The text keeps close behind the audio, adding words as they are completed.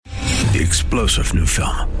The explosive new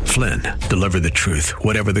film, Flynn, deliver the truth,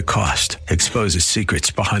 whatever the cost, exposes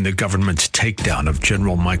secrets behind the government's takedown of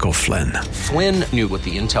General Michael Flynn. Flynn knew what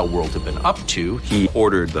the intel world had been up to. He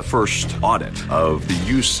ordered the first audit of the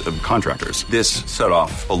use of contractors. This set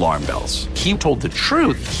off alarm bells. He told the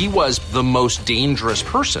truth. He was the most dangerous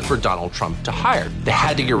person for Donald Trump to hire. They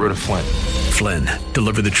had to get rid of Flynn. Flynn,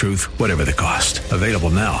 deliver the truth, whatever the cost. Available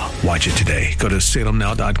now. Watch it today. Go to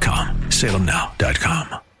salemnow.com.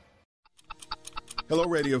 salemnow.com. Hello,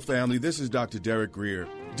 radio family. This is Dr. Derek Grier.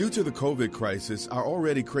 Due to the COVID crisis, our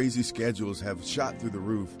already crazy schedules have shot through the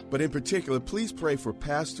roof. But in particular, please pray for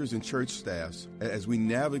pastors and church staffs as we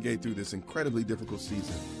navigate through this incredibly difficult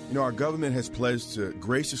season. You know, our government has pledged to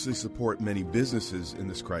graciously support many businesses in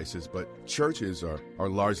this crisis, but churches are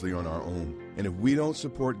largely on our own. And if we don't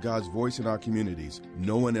support God's voice in our communities,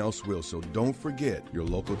 no one else will. So don't forget your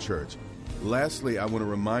local church. Lastly, I want to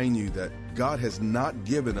remind you that God has not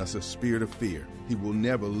given us a spirit of fear. He will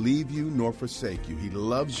never leave you nor forsake you. He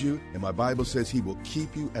loves you, and my Bible says he will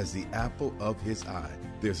keep you as the apple of his eye.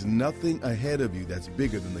 There's nothing ahead of you that's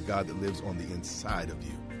bigger than the God that lives on the inside of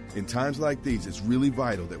you. In times like these, it's really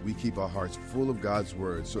vital that we keep our hearts full of God's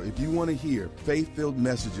word. So if you want to hear faith-filled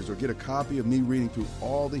messages or get a copy of me reading through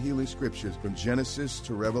all the healing scriptures from Genesis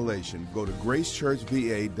to Revelation, go to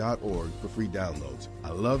gracechurchva.org for free downloads. I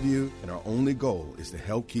love you, and our only goal is to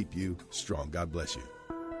help keep you strong. God bless you.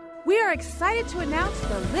 We are excited to announce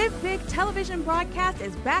the Live Big television broadcast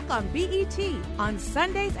is back on BET on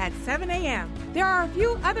Sundays at 7 a.m. There are a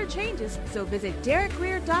few other changes, so visit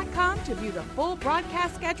DerekGrier.com to view the full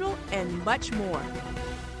broadcast schedule and much more.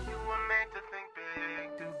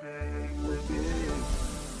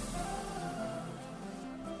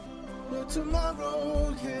 But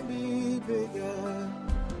tomorrow can be bigger.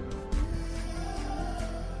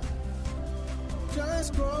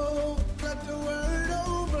 Just grow, let the word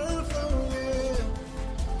overflow, yeah.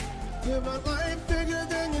 Live a life bigger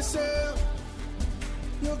than yourself.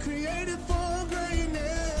 You're created for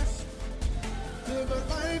greatness. Live a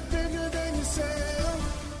life bigger than yourself.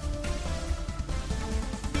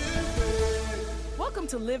 Live big. Welcome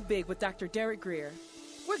to Live Big with Dr. Derek Grier.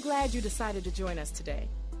 We're glad you decided to join us today.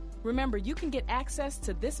 Remember, you can get access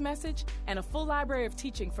to this message and a full library of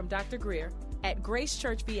teaching from Dr. Grier at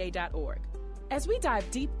gracechurchva.org. As we dive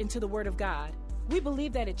deep into the Word of God, we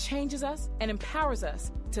believe that it changes us and empowers us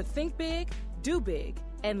to think big, do big,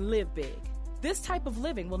 and live big. This type of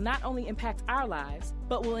living will not only impact our lives,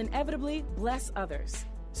 but will inevitably bless others.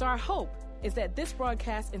 So our hope is that this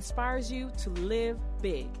broadcast inspires you to live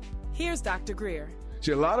big. Here's Dr. Grier.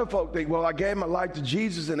 See, a lot of folk think, well, I gave my life to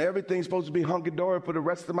Jesus and everything's supposed to be hunky-dory for the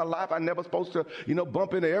rest of my life. I'm never supposed to,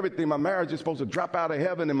 bump into everything. My marriage is supposed to drop out of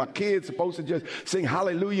heaven and my kids supposed to just sing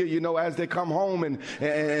hallelujah, as they come home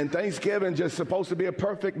and Thanksgiving just supposed to be a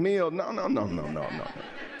perfect meal. No.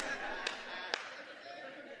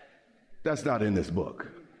 That's not in this book.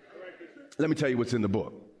 Let me tell you what's in the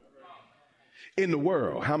book. In the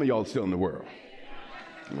world, how many of y'all are still in the world?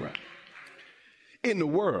 All right. In the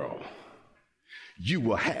world, you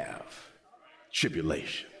will have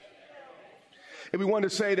tribulation. If we want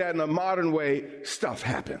to say that in a modern way, stuff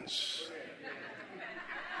happens.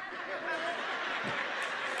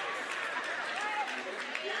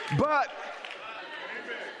 But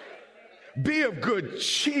be of good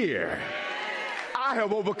cheer. I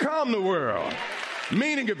have overcome the world.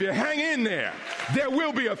 Meaning if you hang in there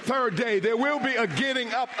will be a third day. There will be a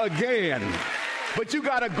getting up again. But you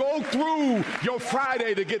got to go through your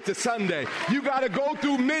Friday to get to Sunday. You got to go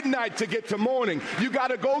through midnight to get to morning. You got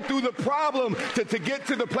to go through the problem to get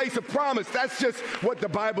to the place of promise. That's just what the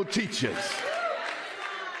Bible teaches.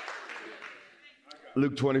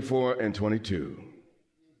 Luke 24 and 22.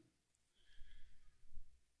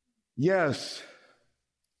 Yes,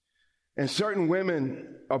 and certain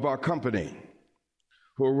women of our company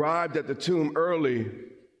who arrived at the tomb early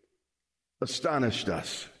astonished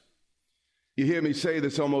us. You hear me say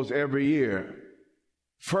this almost every year.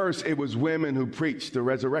 First, it was women who preached the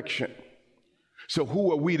resurrection. So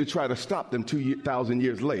who are we to try to stop them 2,000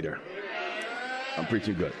 years later? I'm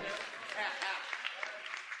preaching good.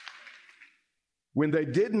 When they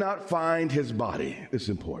did not find his body, this is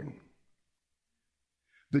important.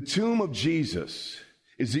 The tomb of Jesus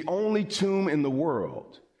is the only tomb in the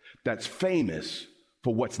world that's famous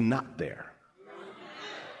for what's not there.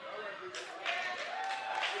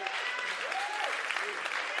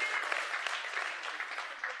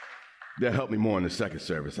 They'll help me more in the second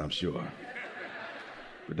service, I'm sure.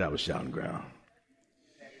 But that was shouting ground.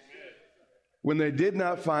 When they did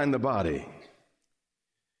not find the body,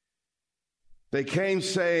 they came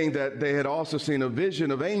saying that they had also seen a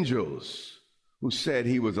vision of angels who said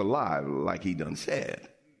he was alive, like he done said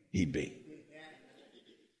he'd be.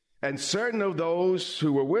 And certain of those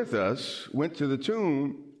who were with us went to the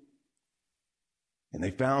tomb, and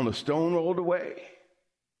they found a stone rolled away,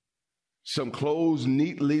 some clothes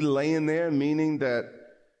neatly laying there, meaning that,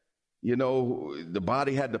 the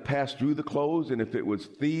body had to pass through the clothes, and if it was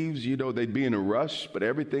thieves, they'd be in a rush, but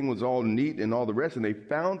everything was all neat and all the rest, and they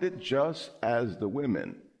found it just as the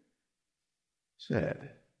women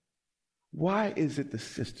said. Why is it the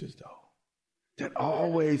sisters, though, that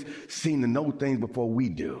always seem to know things before we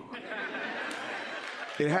do?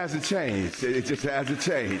 It hasn't changed. It just hasn't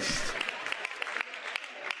changed.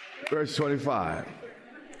 Verse 25.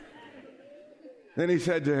 Then he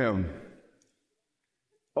said to him,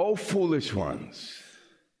 O foolish ones,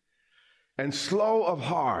 and slow of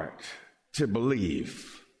heart to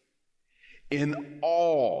believe in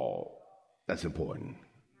all, that's important,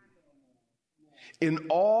 in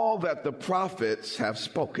all that the prophets have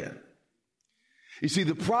spoken. You see,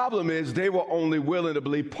 the problem is they were only willing to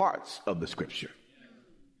believe parts of the scripture.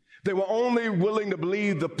 They were only willing to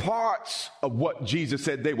believe the parts of what Jesus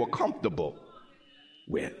said they were comfortable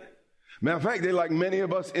with. Matter of fact, they're like many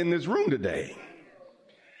of us in this room today.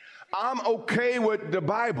 I'm okay with the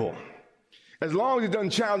Bible as long as it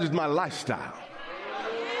doesn't challenge my lifestyle.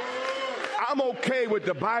 I'm okay with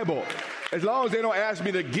the Bible as long as they don't ask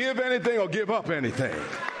me to give anything or give up anything.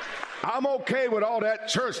 I'm okay with all that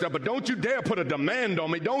church stuff, but don't you dare put a demand on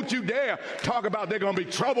me. Don't you dare talk about they're going to be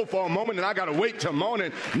trouble for a moment and I got to wait till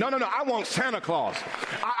morning. No. I want Santa Claus.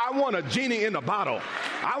 I want a genie in the bottle.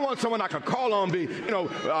 I want someone I can call on,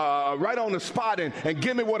 right on the spot and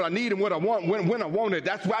give me what I need and what I want when I want it.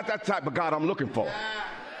 That's that type of God I'm looking for.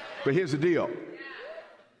 But here's the deal.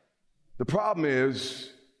 The problem is,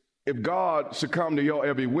 if God succumbed to your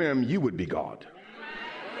every whim, you would be God.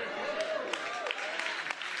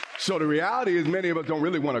 So the reality is many of us don't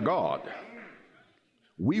really want a God.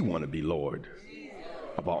 We want to be Lord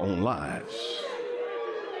of our own lives.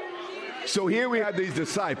 So here we have these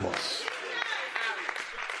disciples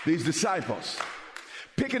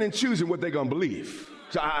picking and choosing what they're going to believe.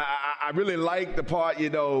 So I really like the part,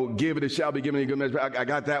 give it, it shall be given you good measure. I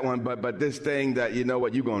got that one, but this thing that, you're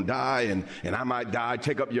going to die and I might die,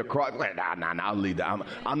 take up your cross. Nah, I'll leave that.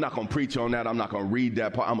 I'm not going to preach on that. I'm not going to read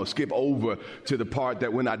that part. I'm going to skip over to the part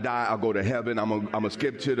that when I die, I'll go to heaven. I'm going to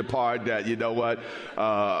skip to the part that,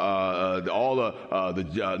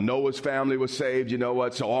 Noah's family was saved,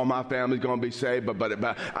 so all my family's going to be saved. But I'm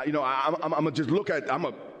going to just look at,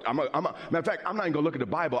 matter of fact, I'm not even going to look at the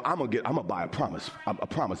Bible. I'm going to buy a promise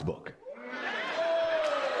book.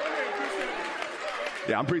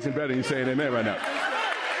 Yeah, I'm preaching better than you saying amen right now.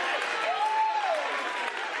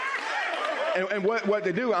 And what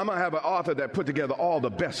they do, I'm going to have an author that put together all the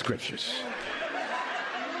best scriptures.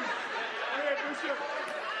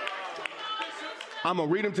 I'm going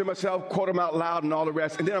to read them to myself, quote them out loud and all the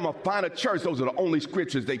rest, and then I'm going to find a church. Those are the only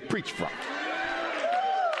scriptures they preach from.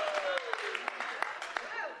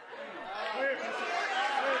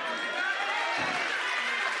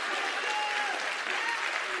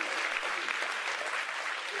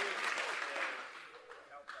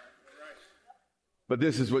 But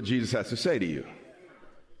this is what Jesus has to say to you.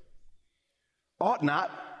 Ought not.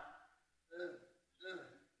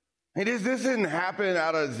 Hey, this didn't happen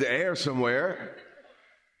out of the air somewhere.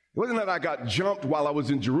 It wasn't that I got jumped while I was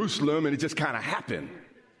in Jerusalem and it just kind of happened.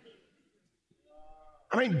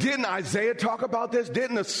 I mean, didn't Isaiah talk about this?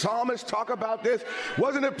 Didn't the psalmist talk about this?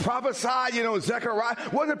 Wasn't it prophesied, Zechariah?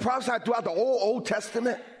 Wasn't it prophesied throughout the Old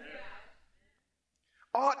Testament?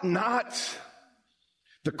 Ought not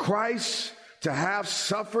the Christ to have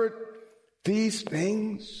suffered these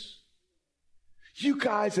things? You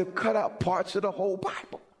guys have cut out parts of the whole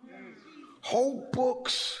Bible, whole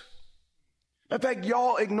books. In fact,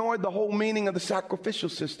 y'all ignored the whole meaning of the sacrificial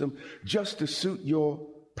system just to suit your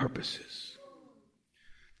purposes.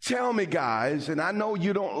 Tell me, guys, and I know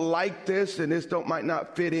you don't like this and this might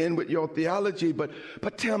not fit in with your theology, but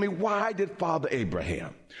tell me, why did Father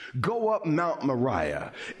Abraham go up Mount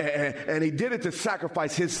Moriah and he did it to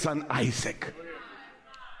sacrifice his son Isaac?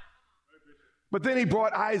 But then he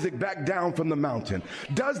brought Isaac back down from the mountain.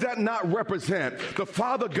 Does that not represent the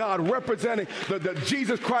Father God representing the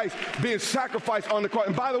Jesus Christ being sacrificed on the cross?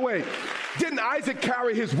 And by the way, didn't Isaac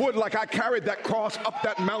carry his wood like I carried that cross up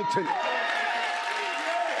that mountain?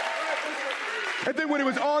 And then when he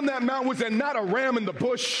was on that mountain, was there not a ram in the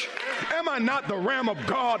bush? Am I not the Lamb of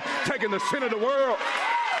God taking the sin of the world?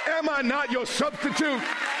 Am I not your substitute?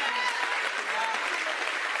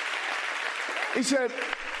 He said,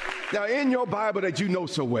 now in your Bible that you know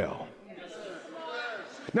so well.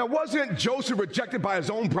 Now wasn't Joseph rejected by his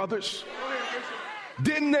own brothers?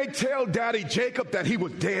 Didn't they tell Daddy Jacob that he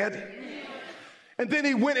was dead? And then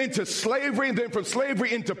he went into slavery, and then from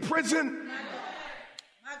slavery into prison.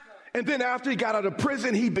 And then after he got out of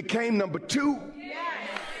prison, he became number 2.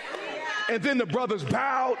 And then the brothers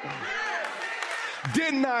bowed.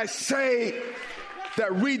 Didn't I say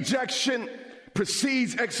that rejection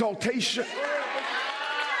precedes exaltation?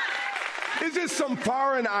 Is this some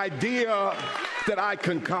foreign idea that I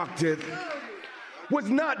concocted? Was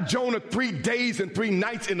not Jonah 3 days and 3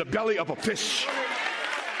 nights in the belly of a fish?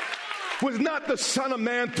 Was not the Son of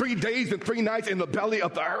Man 3 days and 3 nights in the belly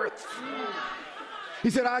of the earth? He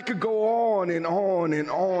said, I could go on and on and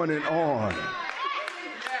on and on.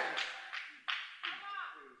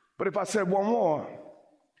 But if I said one more,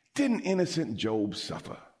 didn't innocent Job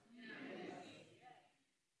suffer?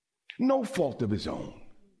 No fault of his own.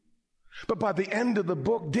 But by the end of the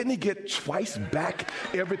book, didn't he get twice back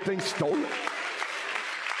everything stolen?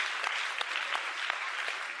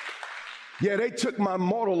 Yeah, they took my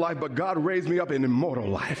mortal life, but God raised me up in immortal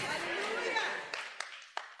life.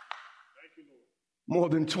 More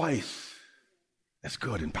than twice as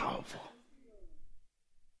good and powerful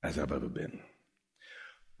as I've ever been.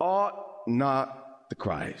 Ought not the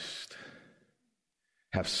Christ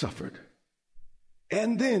have suffered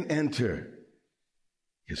and then enter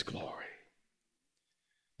his glory?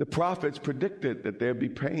 The prophets predicted that there'd be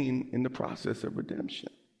pain in the process of redemption.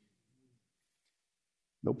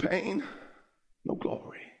 No pain, no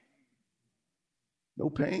glory. No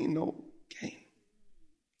pain, no gain.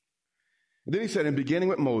 And then he said, in beginning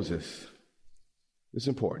with Moses, it's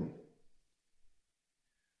important.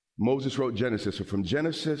 Moses wrote Genesis, so from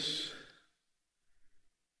Genesis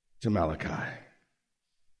to Malachi.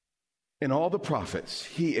 And all the prophets,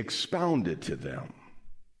 he expounded to them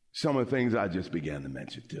some of the things I just began to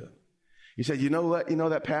mention to. He said, you know what? You know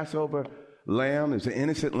that Passover lamb is an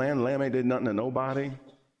innocent lamb. Lamb ain't did nothing to nobody.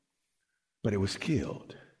 But it was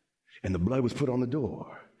killed. And the blood was put on the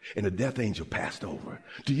door. And the death angel passed over.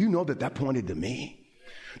 Do you know that that pointed to me?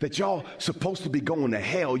 That y'all supposed to be going to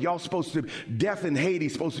hell. Y'all supposed to, death and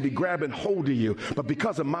Hades supposed to be grabbing hold of you. But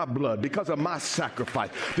because of my blood, because of my sacrifice,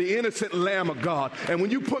 the innocent Lamb of God. And when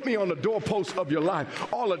you put me on the doorpost of your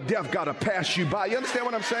life, all of death got to pass you by. You understand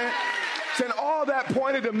what I'm saying? Saying all that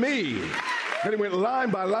pointed to me. And he went line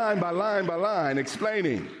by line by line by line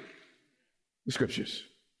explaining the scriptures.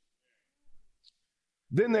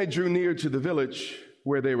 Then they drew near to the village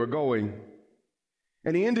where they were going,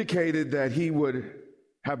 and he indicated that he would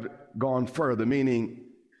have gone further, meaning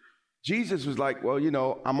Jesus was like, well, you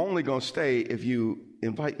know, I'm only going to stay if you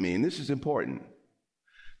invite me. And this is important.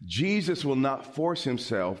 Jesus will not force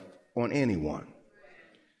himself on anyone.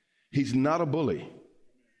 He's not a bully.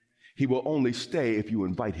 He will only stay if you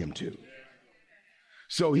invite him to.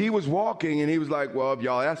 So he was walking and he was like, well, if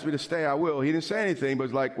y'all ask me to stay, I will. He didn't say anything, but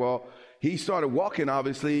was like, well, he started walking,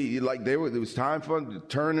 obviously, like it was time for him to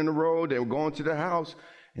turn in the road. They were going to the house,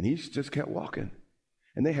 and he just kept walking.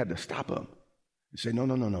 And they had to stop him and say,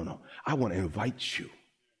 no. I want to invite you.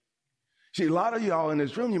 See, a lot of y'all in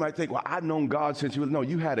this room, you might think, well, I've known God since you were little. No,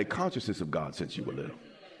 you had a consciousness of God since you were little.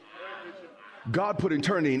 God put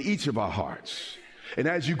eternity in each of our hearts. And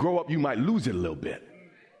as you grow up, you might lose it a little bit.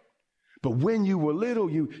 But when you were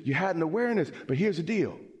little, you had an awareness. But here's the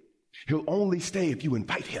deal. He'll only stay if you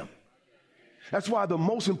invite him. That's why the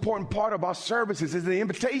most important part of our services is the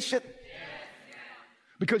invitation.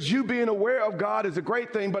 Because you being aware of God is a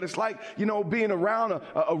great thing, but it's like, you know, being around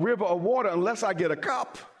a river of water. Unless I get a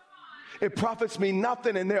cup, it profits me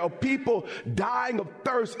nothing. And there are people dying of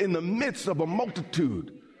thirst in the midst of a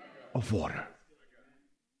multitude of water.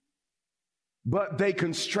 But they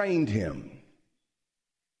constrained him,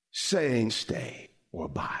 saying, stay or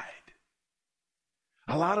abide.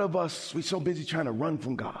 A lot of us, we're so busy trying to run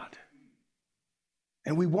from God.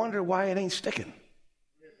 And we wonder why it ain't sticking.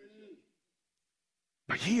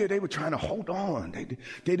 But here they were trying to hold on.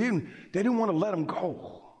 They didn't want to let him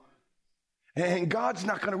go. And God's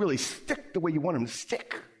not going to really stick the way you want him to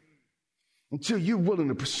stick until you're willing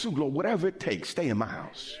to pursue, Lord, whatever it takes, stay in my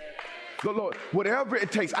house. Lord, whatever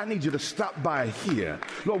it takes, I need you to stop by here.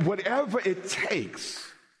 Lord, whatever it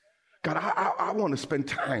takes, God, I want to spend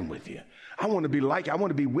time with you. I want to be like you. I want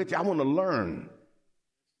to be with you. I want to learn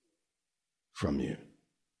from you.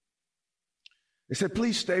 They said,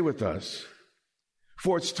 please stay with us,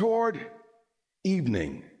 for it's toward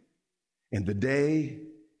evening, and the day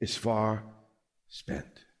is far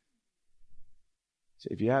spent. So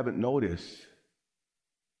if you haven't noticed,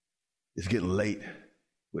 it's getting late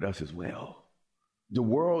with us as well. The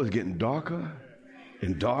world is getting darker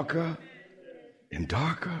and darker and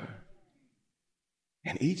darker.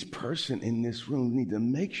 And each person in this room need to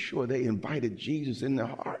make sure they invited Jesus in their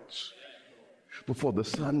hearts before the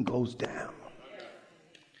sun goes down.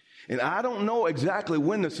 And I don't know exactly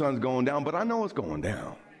when the sun's going down, but I know it's going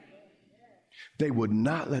down. They would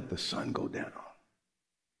not let the sun go down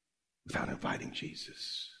without inviting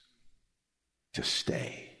Jesus to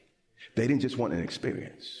stay. They didn't just want an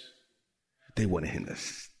experience. They wanted him to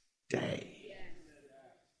stay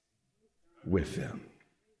with them.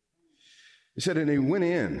 It said, and he went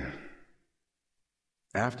in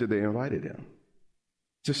after they invited him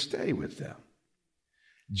to stay with them.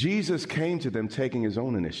 Jesus came to them taking his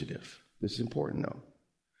own initiative. This is important, though.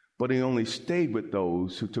 But he only stayed with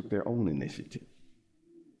those who took their own initiative.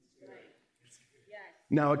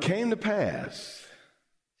 Now it came to pass,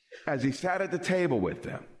 as he sat at the table with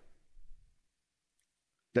them,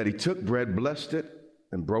 that he took bread, blessed it,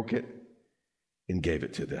 and broke it, and gave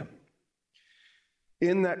it to them.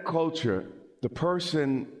 In that culture, the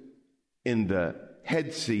person in the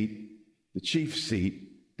head seat, the chief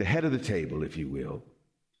seat, the head of the table, if you will,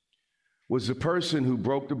 was the person who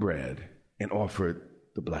broke the bread and offered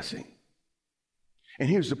the blessing. And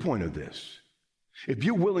here's the point of this. If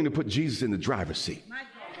you're willing to put Jesus in the driver's seat,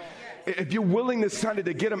 if you're willing this Sunday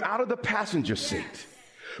to get him out of the passenger seat,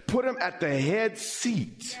 put him at the head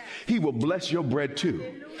seat, he will bless your bread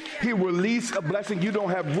too. He will release a blessing. You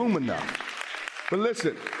don't have room enough. But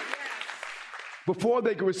listen, before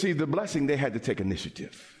they could receive the blessing, they had to take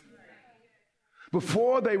initiative.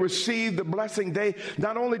 Before they received the blessing,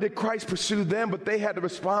 not only did Christ pursue them, but they had to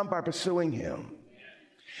respond by pursuing him.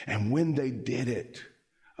 And when they did it,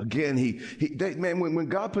 again, when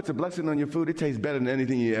God puts a blessing on your food, it tastes better than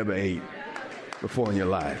anything you ever ate before in your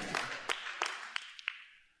life.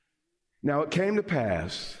 Now it came to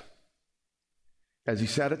pass, as he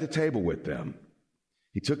sat at the table with them,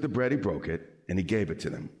 he took the bread, he broke it, and he gave it to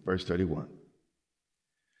them. Verse 31.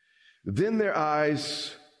 Then their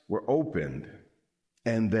eyes were opened,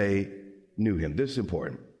 and they knew him. This is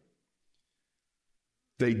important.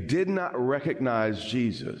 They did not recognize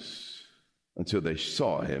Jesus until they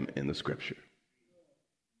saw him in the scripture.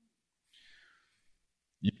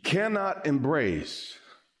 You cannot embrace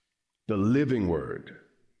the living word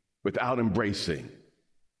without embracing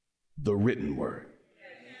the written word.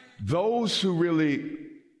 Those who really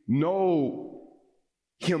know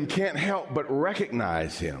him can't help but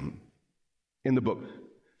recognize him in the book.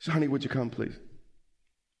 So, honey, would you come, please?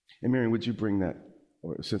 And Marion, would you bring that?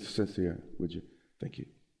 Or Cynthia, would you? Thank you.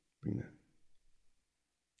 Bring that.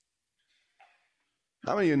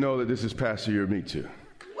 How many of you know that this is Pastor You or Me Too?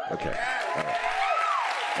 Okay. All right.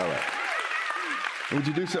 All right. And would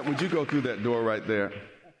you do something? Would you go through that door right there?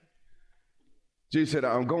 Jesus said,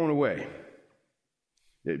 I'm going away.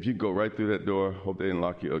 If you go right through that door, hope they didn't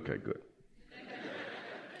lock you. Okay, good.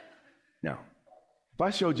 Now, if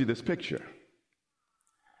I showed you this picture,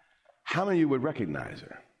 how many of you would recognize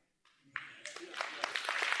her?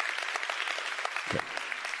 Okay.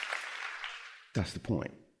 That's the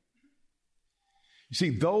point. You see,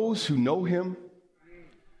 those who know him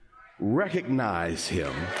recognize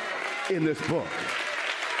him in this book.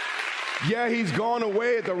 Yeah, he's gone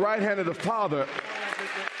away at the right hand of the Father,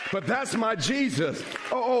 but that's my Jesus.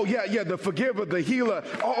 Yeah, the forgiver, the healer.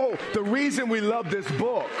 The reason we love this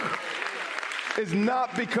book is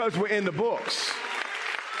not because we're in the books,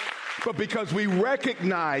 but because we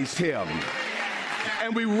recognize him.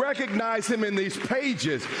 And we recognize him in these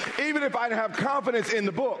pages. Even if I have confidence in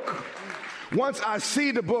the book, once I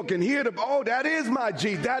see the book and hear that is my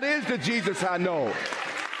Jesus. That is the Jesus I know.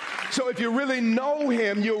 So if you really know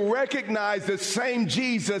him, you'll recognize the same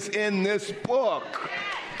Jesus in this book.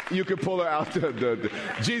 You can pull her out.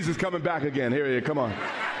 Jesus coming back again. Here he is. Come on.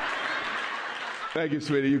 Thank you,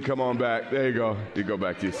 sweetie. You come on back. There you go. You go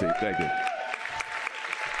back to your seat. Thank you.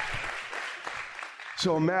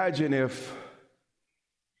 So imagine if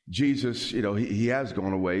Jesus, he has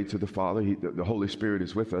gone away to the Father. The Holy Spirit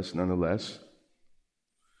is with us nonetheless.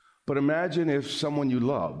 But imagine if someone you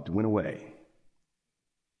loved went away.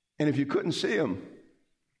 And if you couldn't see him,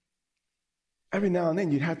 every now and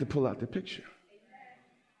then you'd have to pull out the picture.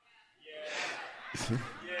 Yeah.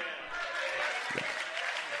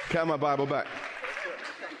 Count my Bible back.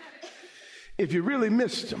 If you really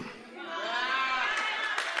missed him.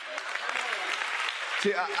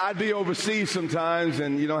 See, I'd be overseas sometimes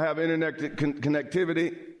and you don't have internet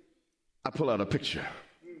connectivity. I pull out a picture.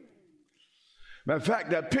 Matter of fact,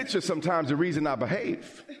 that picture sometimes the reason I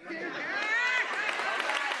behave.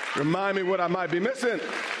 Remind me what I might be missing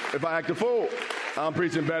if I act a fool. I'm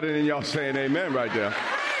preaching better than y'all saying amen right there.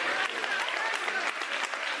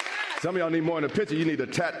 Some of y'all need more in the picture. You need to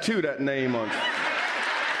tattoo that name on.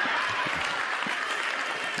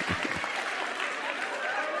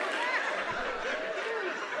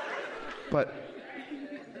 But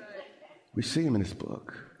we see him in this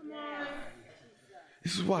book.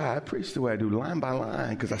 This is why I preach the way I do, line by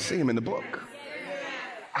line, because I see him in the book.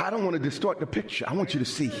 I don't want to distort the picture. I want you to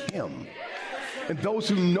see him. And those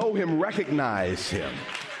who know him recognize him.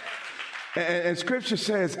 And Scripture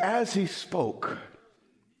says, as he spoke,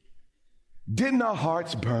 didn't our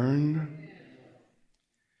hearts burn?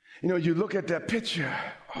 You know, you look at that picture.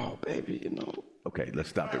 Oh, baby, you know. Okay, let's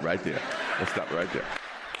stop it right there. Let's stop it right there.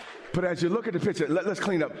 But as you look at the picture, let's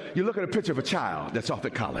clean up. You look at a picture of a child that's off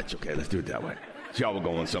at college. Okay, let's do it that way. So y'all were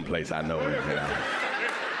going someplace, I know.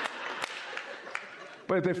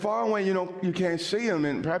 But if they're far away, you know, you can't see them,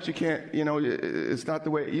 and perhaps you can't, you know, it's not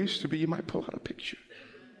the way it used to be. You might pull out a picture.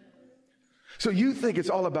 So you think it's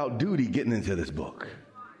all about duty getting into this book.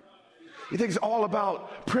 You think it's all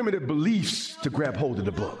about primitive beliefs to grab hold of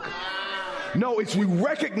the book. No, it's we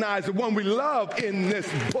recognize the one we love in this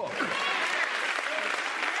book.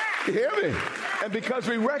 You hear me? And because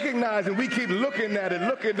we recognize and we keep looking at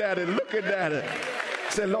it,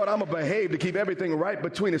 say, Lord, I'm going to behave to keep everything right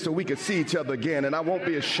between us so we can see each other again. And I won't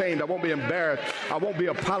be ashamed. I won't be embarrassed. I won't be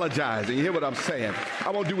apologizing. You hear what I'm saying? I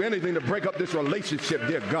won't do anything to break up this relationship,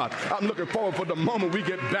 dear God. I'm looking forward for the moment we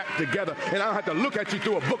get back together and I don't have to look at you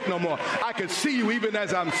through a book no more. I can see you even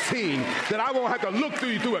as I'm seen. That I won't have to look through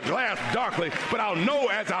you through a glass darkly, but I'll know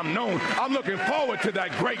as I'm known. I'm looking forward to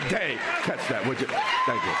that great day. Catch that, would you?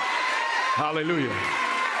 Thank you. Hallelujah.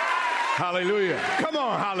 Hallelujah. Come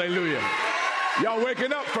on, hallelujah. Y'all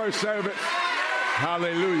waking up, first service.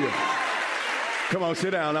 Hallelujah. Come on,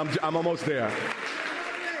 sit down. I'm almost there.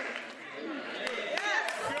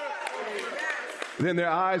 Then their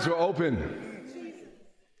eyes were open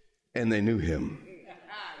and they knew him.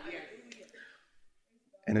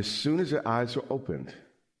 And as soon as their eyes were opened,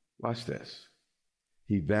 watch this,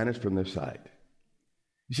 he vanished from their sight.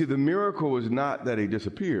 You see, the miracle was not that he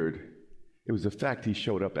disappeared. It was the fact he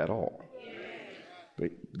showed up at all.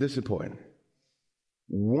 But this is important.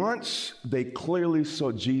 Once they clearly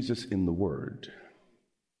saw Jesus in the Word,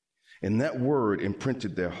 and that Word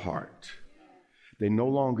imprinted their heart, they no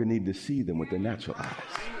longer need to see them with their natural eyes.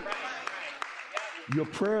 Your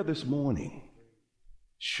prayer this morning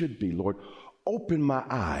should be, Lord, open my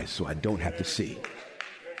eyes so I don't have to see.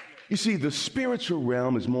 You see, the spiritual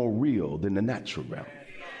realm is more real than the natural realm.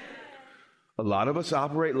 A lot of us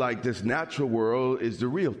operate like this natural world is the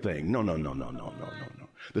real thing. No.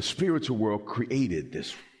 The spiritual world created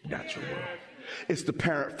this natural world. It's the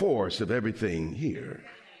parent force of everything here.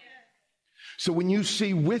 So when you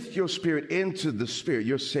see with your spirit into the spirit,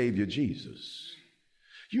 your Savior Jesus,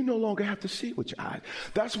 you no longer have to see with your eyes.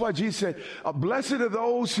 That's why Jesus said, blessed are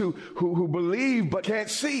those who believe but can't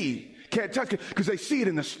see, can't touch it, because they see it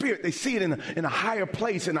in the spirit. They see it in a higher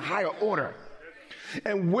place, in a higher order.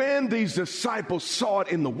 And when these disciples saw it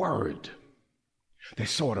in the Word, they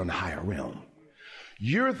saw it on the higher realm.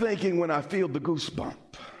 You're thinking, when I feel the goosebump,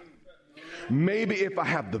 maybe if I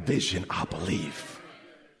have the vision, I'll believe.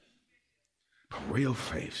 But real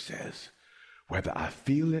faith says, whether I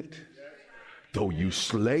feel it, though you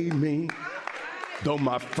slay me, though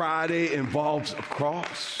my Friday involves a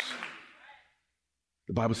cross,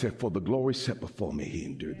 the Bible said, for the glory set before me, he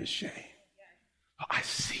endured the shame. I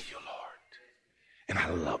see you, Lord. And I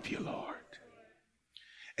love you, Lord.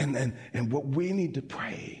 And what we need to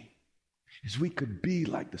pray is we could be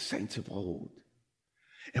like the saints of old.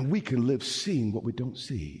 And we can live seeing what we don't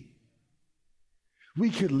see. We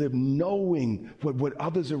could live knowing what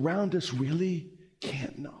others around us really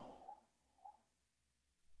can't know.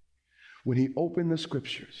 When he opened the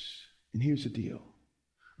scriptures, and here's the deal,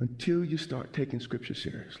 until you start taking scripture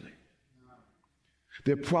seriously,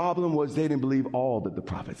 their problem was they didn't believe all that the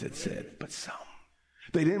prophets had said, but some.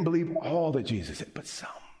 They didn't believe all that Jesus said, but some.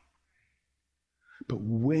 But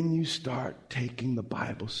when you start taking the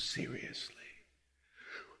Bible seriously,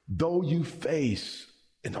 though you face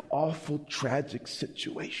an awful, tragic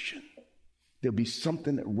situation, there'll be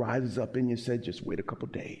something that rises up in you and says, just wait a couple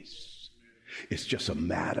days. It's just a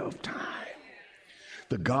matter of time.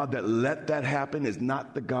 The God that let that happen is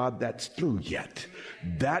not the God that's through yet.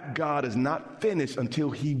 That God is not finished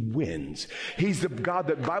until he wins. He's the God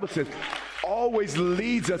that the Bible says always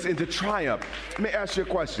leads us into triumph. Let me ask you a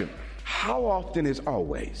question. How often is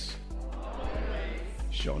always?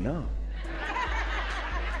 Sure enough.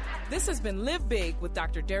 This has been Live Big with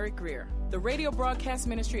Dr. Derek Grier, the radio broadcast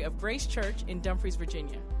ministry of Grace Church in Dumfries,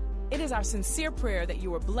 Virginia. It is our sincere prayer that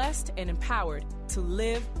you are blessed and empowered to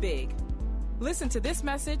live big. Listen to this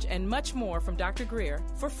message and much more from Dr. Grier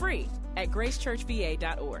for free at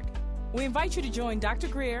gracechurchva.org. We invite you to join Dr.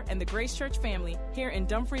 Grier and the Grace Church family here in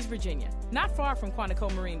Dumfries, Virginia, not far from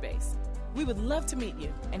Quantico Marine Base. We would love to meet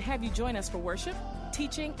you and have you join us for worship,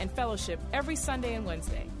 teaching, and fellowship every Sunday and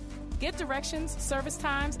Wednesday. Get directions, service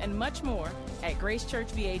times, and much more at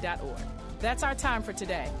gracechurchva.org. That's our time for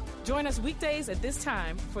today. Join us weekdays at this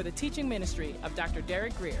time for the teaching ministry of Dr.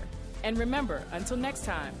 Derek Grier. And remember, until next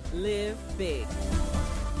time, live big.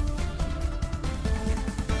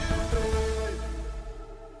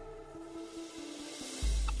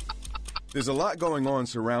 There's a lot going on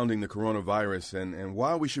surrounding the coronavirus, and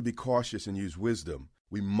while we should be cautious and use wisdom,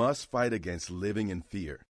 we must fight against living in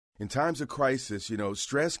fear. In times of crisis,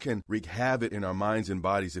 stress can wreak havoc in our minds and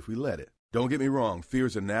bodies if we let it. Don't get me wrong, fear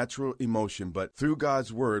is a natural emotion, but through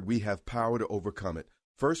God's word, we have power to overcome it.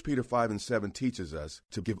 1 Peter 5:7 teaches us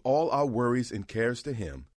to give all our worries and cares to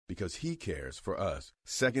Him because He cares for us.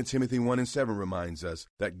 2 Timothy 1:7 reminds us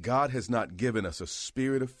that God has not given us a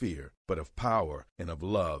spirit of fear, but of power and of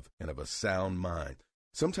love and of a sound mind.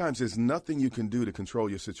 Sometimes there's nothing you can do to control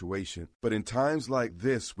your situation, but in times like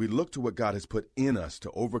this, we look to what God has put in us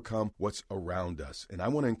to overcome what's around us. And I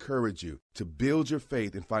want to encourage you to build your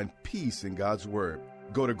faith and find peace in God's Word.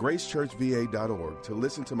 Go to gracechurchva.org to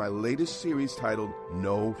listen to my latest series titled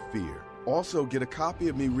No Fear. Also, get a copy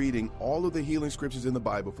of me reading all of the healing scriptures in the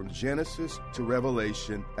Bible from Genesis to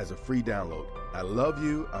Revelation as a free download. I love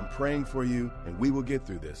you, I'm praying for you, and we will get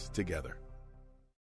through this together.